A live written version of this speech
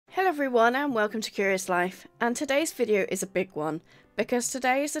everyone and welcome to Curious Life, and today's video is a big one because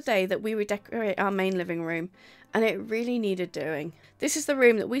today is the day that we redecorate our main living room and it really needed doing. This is the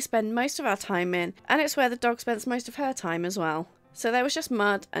room that we spend most of our time in, and it's where the dog spends most of her time as well. So there was just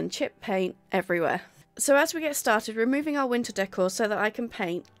mud and chipped paint everywhere. So as we get started removing our winter decor so that I can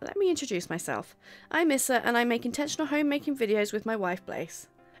paint, let me introduce myself. I'm Issa and I make intentional homemaking videos with my wife Blaze.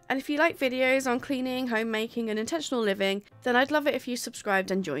 And if you like videos on cleaning, homemaking and intentional living, then I'd love it if you subscribed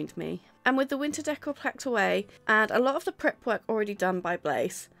and joined me. And with the winter decor packed away and a lot of the prep work already done by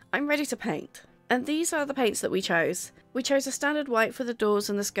Blaze, I'm ready to paint. And these are the paints that we chose. We chose a standard white for the doors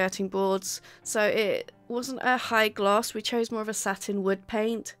and the skirting boards, so it wasn't a high gloss. We chose more of a satin wood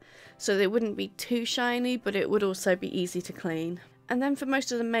paint, so that it wouldn't be too shiny, but it would also be easy to clean. And then for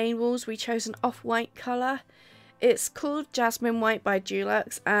most of the main walls, we chose an off-white colour. It's called Jasmine White by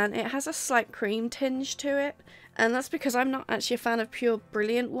Dulux, and it has a slight cream tinge to it. And that's because I'm not actually a fan of pure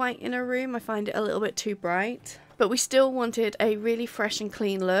brilliant white in a room. I find it a little bit too bright. But we still wanted a really fresh and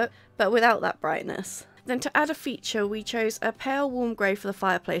clean look, but without that brightness. Then to add a feature, we chose a pale warm grey for the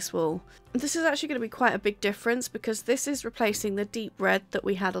fireplace wall. This is actually going to be quite a big difference because this is replacing the deep red that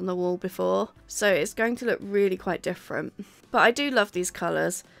we had on the wall before. So it's going to look really quite different. But I do love these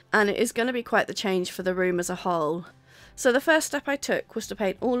colours, and it is going to be quite the change for the room as a whole. So the first step I took was to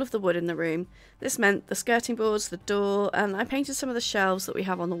paint all of the wood in the room. This meant the skirting boards, the door, and I painted some of the shelves that we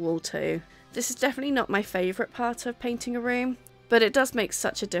have on the wall too. This is definitely not my favourite part of painting a room, but it does make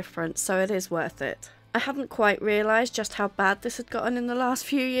such a difference, so it is worth it. I hadn't quite realised just how bad this had gotten in the last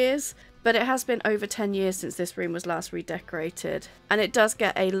few years, but it has been over 10 years since this room was last redecorated, and it does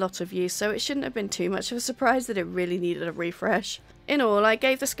get a lot of use, so it shouldn't have been too much of a surprise that it really needed a refresh. In all, I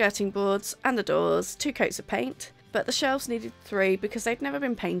gave the skirting boards and the doors 2 coats of paint, but the shelves needed 3 because they'd never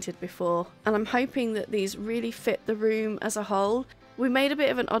been painted before, and I'm hoping that these really fit the room as a whole. We made a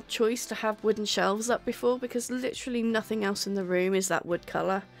bit of an odd choice to have wooden shelves up before because literally nothing else in the room is that wood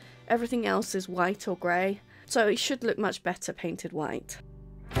colour. Everything else is white or grey, so it should look much better painted white.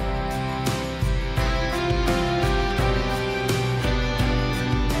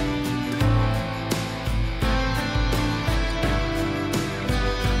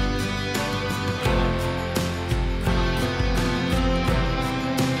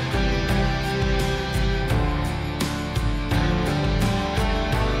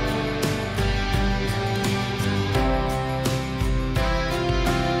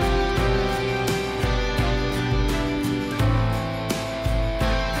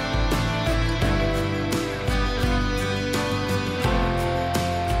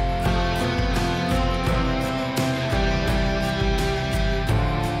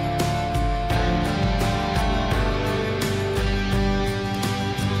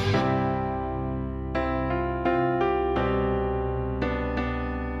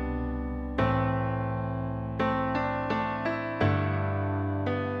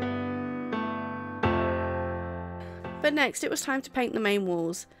 But next it was time to paint the main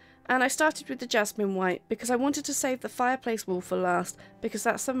walls, and I started with the jasmine white because I wanted to save the fireplace wall for last because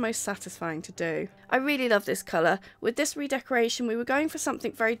that's the most satisfying to do. I really love this colour. With this redecoration we were going for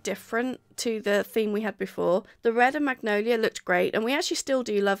something very different to the theme we had before. The red and magnolia looked great and we actually still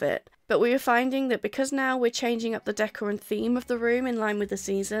do love it, but we were finding that because now we're changing up the decor and theme of the room in line with the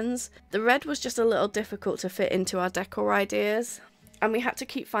seasons, the red was just a little difficult to fit into our decor ideas, and we had to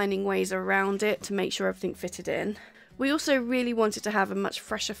keep finding ways around it to make sure everything fitted in. We also really wanted to have a much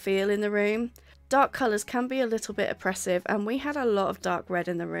fresher feel in the room. Dark colours can be a little bit oppressive, and we had a lot of dark red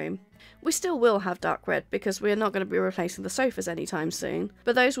in the room. We still will have dark red because we're not going to be replacing the sofas anytime soon,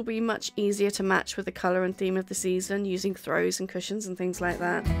 but those will be much easier to match with the colour and theme of the season using throws and cushions and things like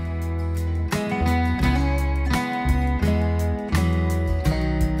that.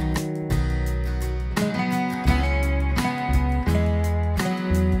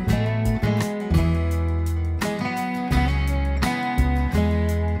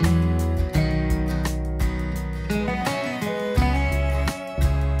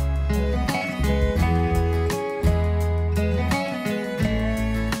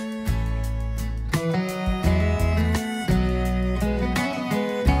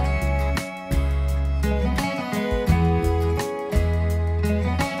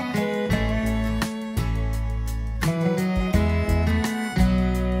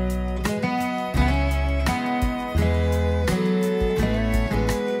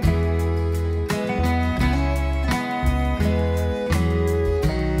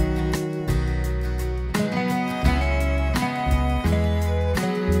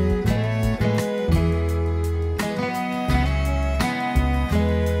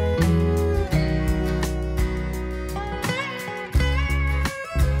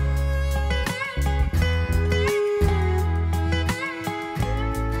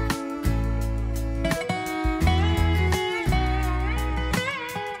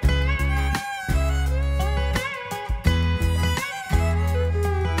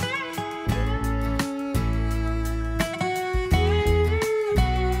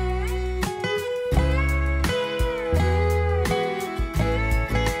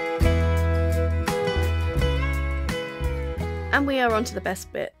 we are on to the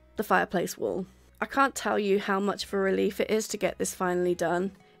best bit, the fireplace wall. I can't tell you how much of a relief it is to get this finally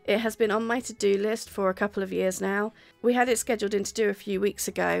done. It has been on my to-do list for a couple of years now. We had it scheduled in to do a few weeks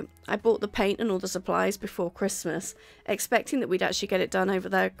ago. I bought the paint and all the supplies before Christmas, expecting that we'd actually get it done over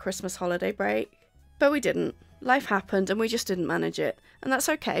the Christmas holiday break. But we didn't. Life happened and we just didn't manage it. And that's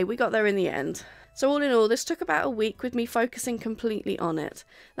okay, we got there in the end. So all in all, this took about a week with me focusing completely on it.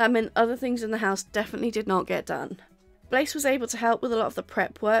 That meant other things in the house definitely did not get done. Blaze was able to help with a lot of the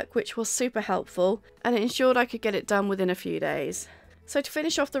prep work, which was super helpful, and it ensured I could get it done within a few days. So to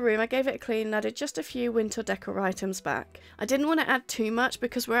finish off the room, I gave it a clean and added just a few winter decor items back. I didn't want to add too much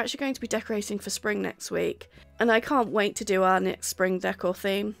because we're actually going to be decorating for spring next week, and I can't wait to do our next spring decor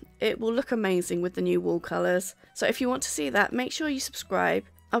theme. It will look amazing with the new wall colours. So if you want to see that, make sure you subscribe.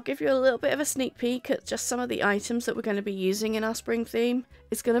 I'll give you a little bit of a sneak peek at just some of the items that we're going to be using in our spring theme.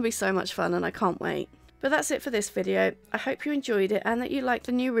 It's going to be so much fun and I can't wait. But that's it for this video. I hope you enjoyed it and that you liked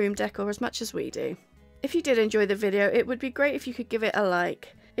the new room decor as much as we do. If you did enjoy the video, it would be great if you could give it a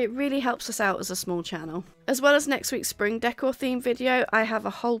like. It really helps us out as a small channel. As well as next week's spring decor theme video, I have a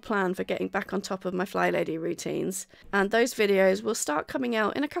whole plan for getting back on top of my Fly Lady routines. And those videos will start coming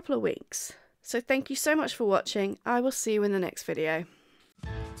out in a couple of weeks. So thank you so much for watching. I will see you in the next video.